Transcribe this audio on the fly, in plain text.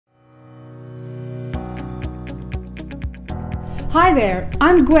Hi there,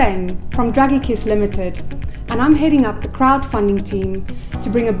 I'm Gwen from Dragéekíss Limited, and I'm heading up the crowdfunding team to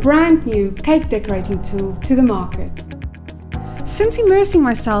bring a brand new cake decorating tool to the market. Since immersing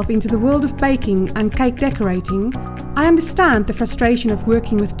myself into the world of baking and cake decorating, I understand the frustration of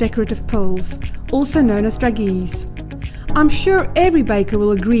working with decorative poles, also known as dragéekíss. I'm sure every baker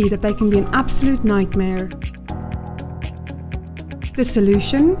will agree that they can be an absolute nightmare. The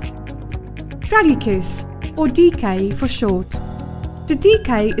solution? Dragéekíss, or DK for short. The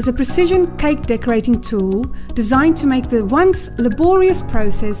DK is a precision cake decorating tool designed to make the once laborious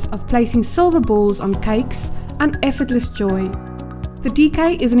process of placing silver balls on cakes an effortless joy. The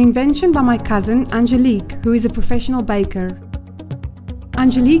DK is an invention by my cousin Angelique, who is a professional baker.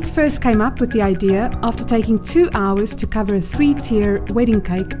 Angelique first came up with the idea after taking 2 hours to cover a 3-tier wedding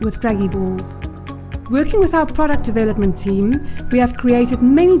cake with draggy balls. Working with our product development team, we have created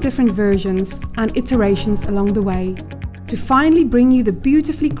many different versions and iterations along the way, to finally bring you the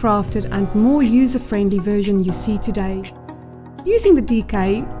beautifully crafted and more user-friendly version you see today. Using the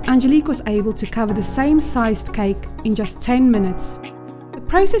DK, Angelique was able to cover the same sized cake in just 10 minutes. The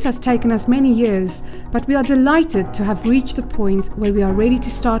process has taken us many years, but we are delighted to have reached the point where we are ready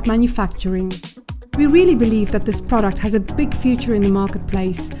to start manufacturing. We really believe that this product has a big future in the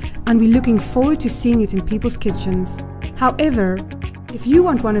marketplace, and we're looking forward to seeing it in people's kitchens. However, if you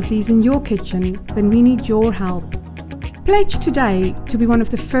want one of these in your kitchen, then we need your help. Pledge today to be one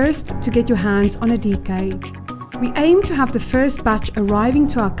of the first to get your hands on a DK. We aim to have the first batch arriving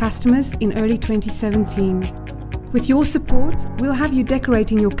to our customers in early 2017. With your support, we'll have you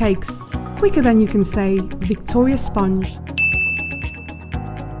decorating your cakes quicker than you can say Victoria Sponge.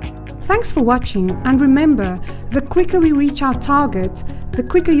 Thanks for watching, and remember, the quicker we reach our target, the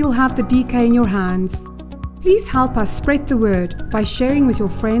quicker you'll have the DK in your hands. Please help us spread the word by sharing with your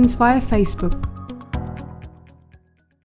friends via Facebook.